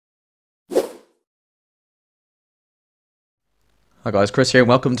Hi guys, Chris here and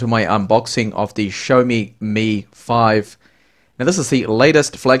welcome to my unboxing of the Xiaomi Mi 5. Now this is the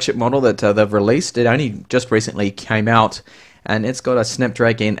latest flagship model that they've released. It only just recently came out and it's got a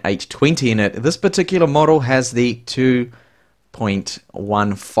Snapdragon 820 in it. This particular model has the 2.15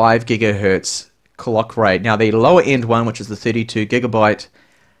 gigahertz clock rate. Now the lower end one, which is the 32 gigabyte,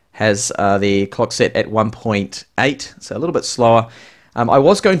 has the clock set at 1.8, so a little bit slower. I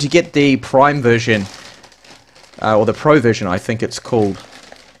was going to get the Prime version, or the Pro version I think it's called,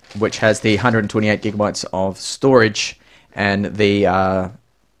 which has the 128 gigabytes of storage and the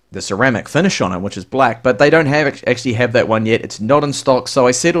ceramic finish on it, which is black, but they don't actually have that one yet. It's not in stock, so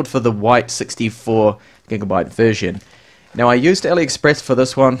I settled for the white 64 gigabyte version. Now I used AliExpress for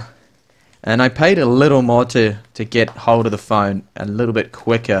this one, and I paid a little more to get hold of the phone a little bit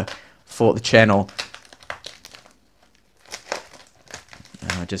quicker for the channel.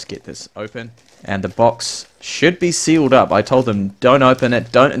 I'll just get this open, and the box should be sealed up. I told them don't open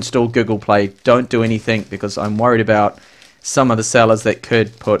it, don't install Google Play, don't do anything, because I'm worried about some of the sellers that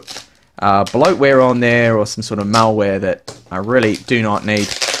could put bloatware on there or some sort of malware that I really do not need.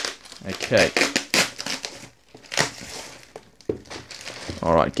 Okay.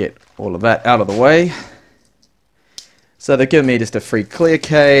 Alright, get all of that out of the way. So they're giving me just a free clear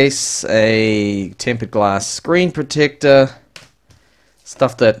case, a tempered glass screen protector,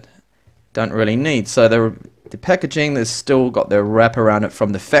 stuff that don't really need. So the packaging, there's still got the wrap around it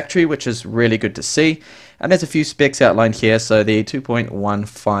from the factory, which is really good to see. And there's a few specs outlined here. So the 2.15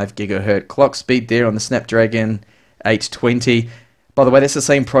 gigahertz clock speed there on the Snapdragon 820. By the way, that's the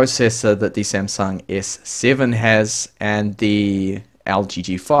same processor that the Samsung S7 has and the LG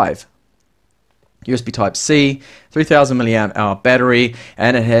G5. USB Type-C, 3000 milliamp hour battery,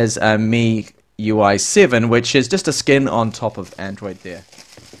 and it has a MIUI 7, which is just a skin on top of Android there.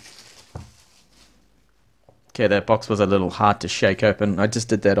 Okay, that box was a little hard to shake open. I just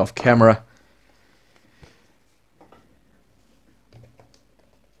did that off camera.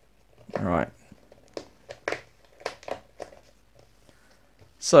 Alright.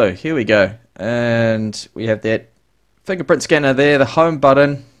 So, here we go. And we have that fingerprint scanner there, the home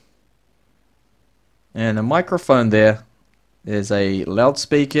button, and the microphone there. There's a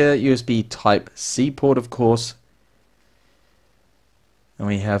loudspeaker, USB Type-C port, of course. And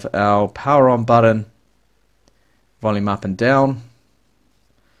we have our power on button, volume up and down.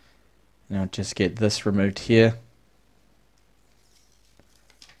 Now just get this removed here.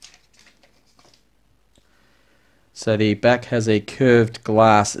 So the back has a curved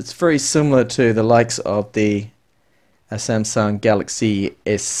glass. It's very similar to the likes of the Samsung Galaxy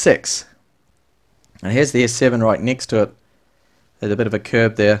S6. And here's the S7 right next to it. There's a bit of a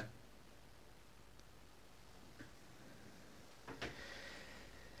curve there.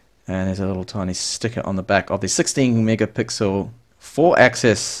 And there's a little tiny sticker on the back of the 16 megapixel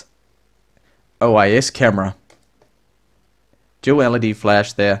 4-axis OIS camera. Dual LED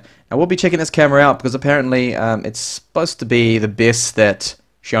flash there. Now we'll be checking this camera out because apparently it's supposed to be the best that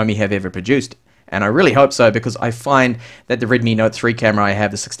Xiaomi have ever produced. And I really hope so, because I find that the Redmi Note 3 camera I have,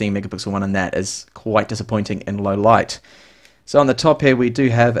 the 16 megapixel one, and that is quite disappointing in low light. So on the top here we do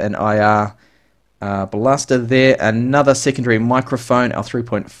have an IR blaster there, another secondary microphone, our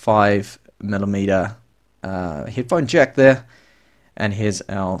 3.5 millimeter headphone jack there, and here's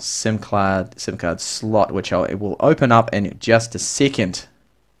our SIM card slot, which I will open up in just a second.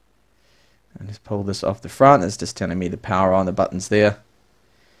 And just pull this off the front. It's just telling me the power on, the buttons there.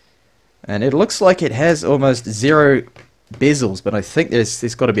 And it looks like it has almost zero bezels, but I think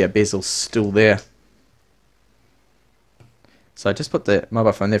there's got to be a bezel still there. So I just put the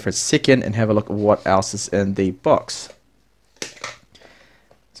mobile phone there for a second and have a look at what else is in the box.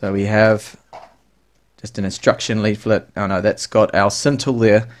 So we have just an instruction leaflet. Oh no, that's got our SIM tool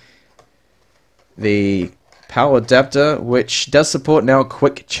there. The power adapter, which does support now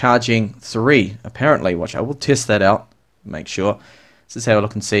quick charging 3, apparently, which I will test that out, make sure. So let's have a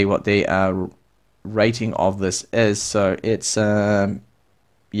look and see what the rating of this is. So it's,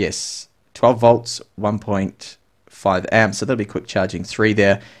 yes, 12 volts, 1.5 amps. So that'll be quick charging 3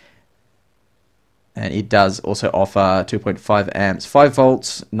 there. And it does also offer 2.5 amps, 5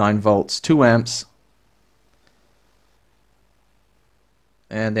 volts, 9 volts, 2 amps.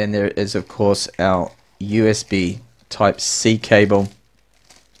 And then there is, of course, our USB Type-C cable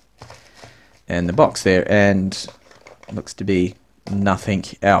and the box there. And looks to be nothing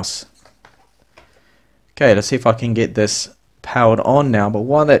else. Okay, let's see if I can get this powered on now. But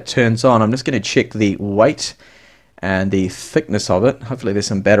while that turns on, I'm just going to check the weight and the thickness of it. Hopefully there's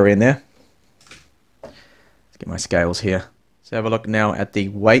some battery in there. Let's get my scales here. So have a look now at the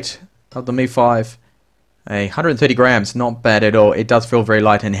weight of the Mi 5. 130 grams, not bad at all. It does feel very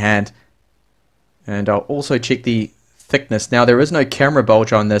light in hand. And I'll also check the thickness. Now there is no camera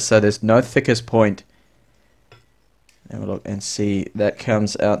bulge on this, so there's no thickest point. Have a look and see. That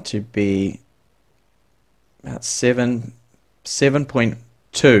comes out to be about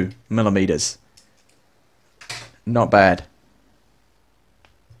 7.2 millimeters. Not bad.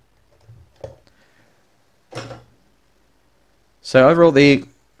 So overall, the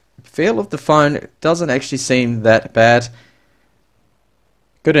feel of the phone doesn't actually seem that bad.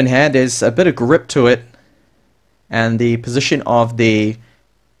 Good in hand. There's a bit of grip to it, and the position of the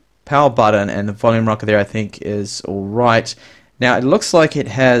power button and the volume rocker there I think is alright. Now it looks like it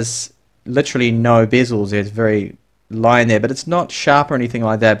has literally no bezels. There's very line there, but it's not sharp or anything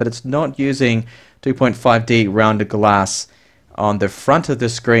like that, but it's not using 2.5D rounded glass on the front of the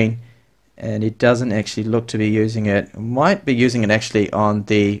screen, and it doesn't actually look to be using it. It might be using it actually on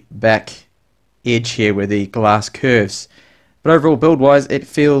the back edge here where the glass curves, but overall build wise it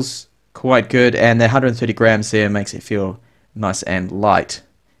feels quite good, and the 130 grams there makes it feel nice and light.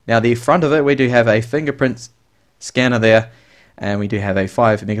 Now the front of it, we do have a fingerprint scanner there, and we do have a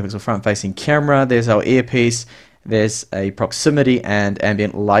 5 megapixel front facing camera. There's our earpiece, there's a proximity and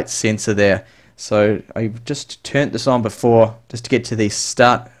ambient light sensor there. So I've just turned this on before just to get to the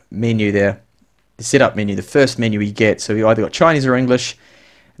start menu there, the setup menu, the first menu we get. So we either got Chinese or English.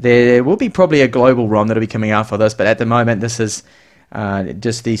 There will be probably a global ROM that'll be coming out for this, but at the moment this is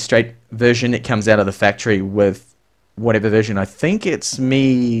just the straight version. It comes out of the factory with whatever version. I think it's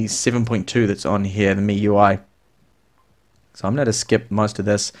Mi 7.2 that's on here, the MIUI. So I'm going to skip most of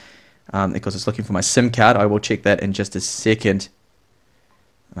this because it's looking for my SIM card. I will check that in just a second.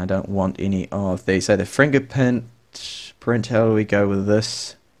 I don't want any of these. So the fingerprint, how do we go with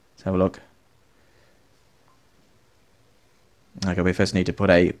this? Let's have a look. Okay, we first need to put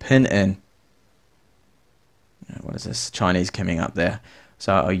a pin in. What is this? Chinese coming up there.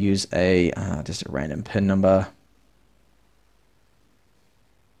 So I'll use a just a random pin number.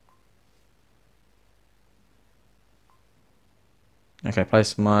 Okay,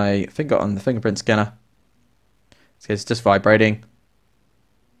 place my finger on the fingerprint scanner. So it's just vibrating.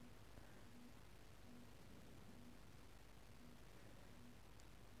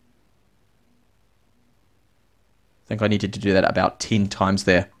 I think I needed to do that about 10 times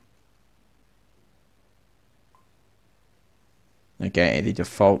there. Okay, the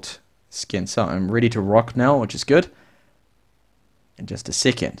default skin. So I'm ready to rock now, which is good. In just a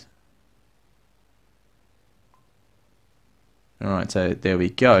second. Alright, so there we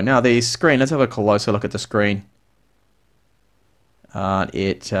go. Now the screen, let's have a closer look at the screen.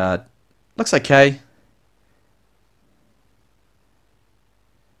 It looks okay.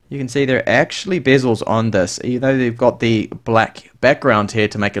 You can see there are actually bezels on this. Even though they've got the black background here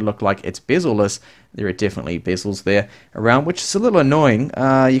to make it look like it's bezel-less, there are definitely bezels there around, which is a little annoying.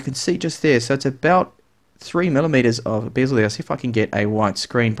 You can see just there, so it's about 3 millimeters of bezel there. I'll see if I can get a white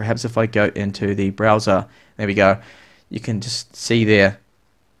screen. Perhaps if I go into the browser, there we go. You can just see there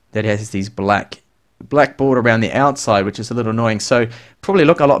that it has these black border around the outside, which is a little annoying. So probably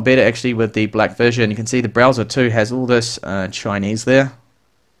look a lot better actually with the black version. You can see the browser too has all this Chinese there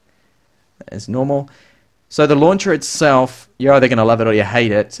as normal. So the launcher itself, you're either going to love it or you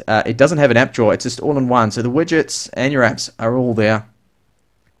hate it. It doesn't have an app drawer, it's just all in one. So the widgets and your apps are all there.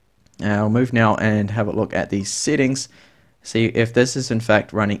 I'll move now and have a look at the settings. See if this is in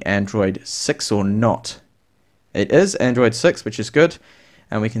fact running Android 6 or not. It is Android 6, which is good.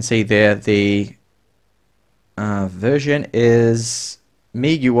 And we can see there the version is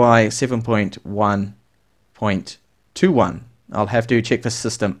MIUI 7.1.21. I'll have to check the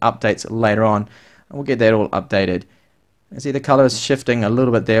system updates later on, and we'll get that all updated. I see the color is shifting a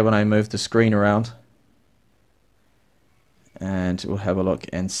little bit there when I move the screen around. And we'll have a look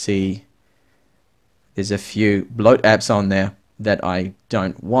and see. There's a few bloat apps on there that I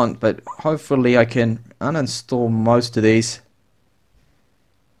don't want, but hopefully I can uninstall most of these.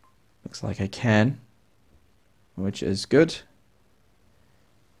 Looks like I can, which is good.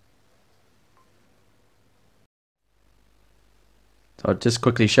 So I'll just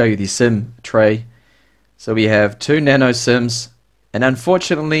quickly show you the SIM tray. So we have 2 nano SIMs, and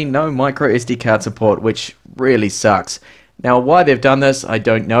unfortunately no micro SD card support, which really sucks. Now why they've done this, I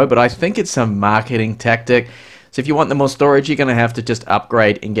don't know, but I think it's some marketing tactic. So if you want the more storage, you're going to have to just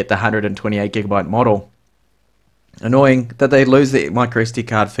upgrade and get the 128GB model. Annoying that they lose the micro SD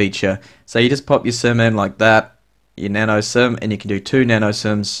card feature. So you just pop your SIM in like that, your nano SIM, and you can do 2 nano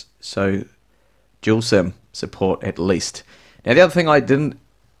SIMs, so dual SIM support at least. Now the other thing I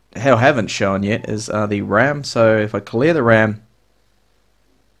haven't shown yet is the RAM. So if I clear the RAM,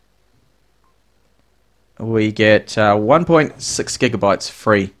 we get 1.6 gigabytes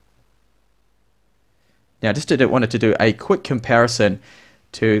free. Now, just wanted to do a quick comparison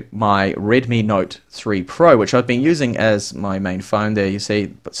to my Redmi Note 3 Pro, which I've been using as my main phone. There you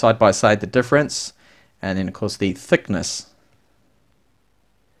see side by side the difference, and then of course the thickness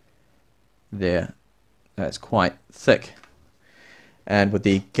there. That's quite thick. And with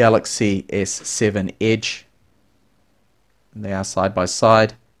the Galaxy S7 Edge, they are side by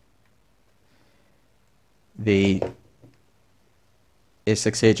side. The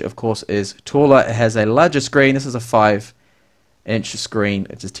S6 Edge, of course, is taller. It has a larger screen. This is a 5-inch screen,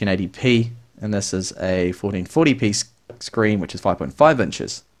 which is 1080p, and this is a 1440p screen, which is 5.5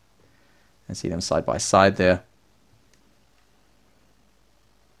 inches. And see them side by side there.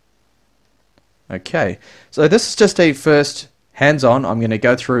 Okay, so this is just a first hands-on. I'm going to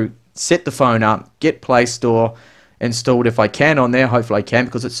go through, set the phone up, get Play Store installed if I can on there. Hopefully I can,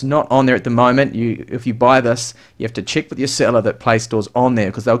 because it's not on there at the moment. If you buy this, you have to check with your seller that Play Store's on there,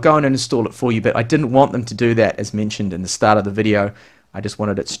 because they'll go in and install it for you, but I didn't want them to do that as mentioned in the start of the video. I just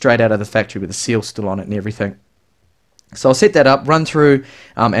wanted it straight out of the factory with the seal still on it and everything. So I'll set that up, run through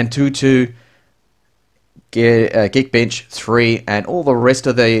Antutu, Geekbench 3, and all the rest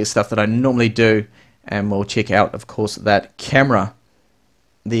of the stuff that I normally do, and we'll check out, of course, that camera.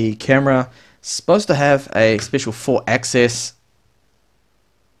 The camera supposed to have a special 4-axis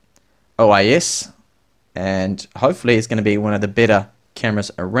OIS, and hopefully it's going to be one of the better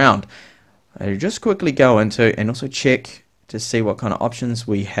cameras around. I'll just quickly go into and also check to see what kind of options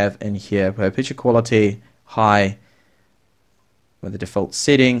we have in here. Picture quality high with the default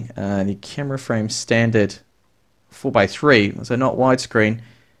setting, the camera frame standard 4:3, so not widescreen.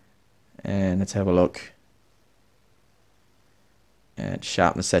 And let's have a look at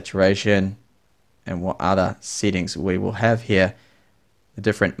sharpness, saturation, and what other settings we will have here. The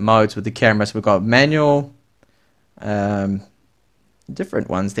different modes with the camera. So we've got manual, different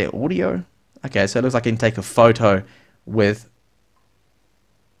ones there, audio. Okay, so it looks like I can take a photo with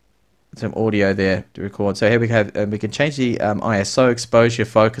some audio there to record. So here we have, we can change the ISO, exposure,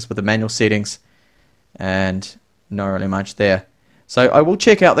 focus with the manual settings, and not really much there. So I will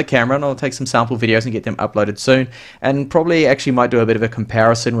check out the camera, and I'll take some sample videos and get them uploaded soon, and probably actually might do a bit of a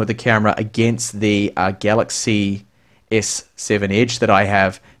comparison with the camera against the Galaxy S7 Edge that I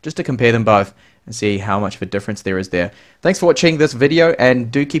have, just to compare them both and see how much of a difference there is there. Thanks for watching this video,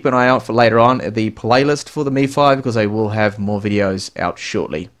 and do keep an eye out for later on the playlist for the Mi 5, because I will have more videos out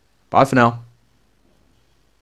shortly. Bye for now.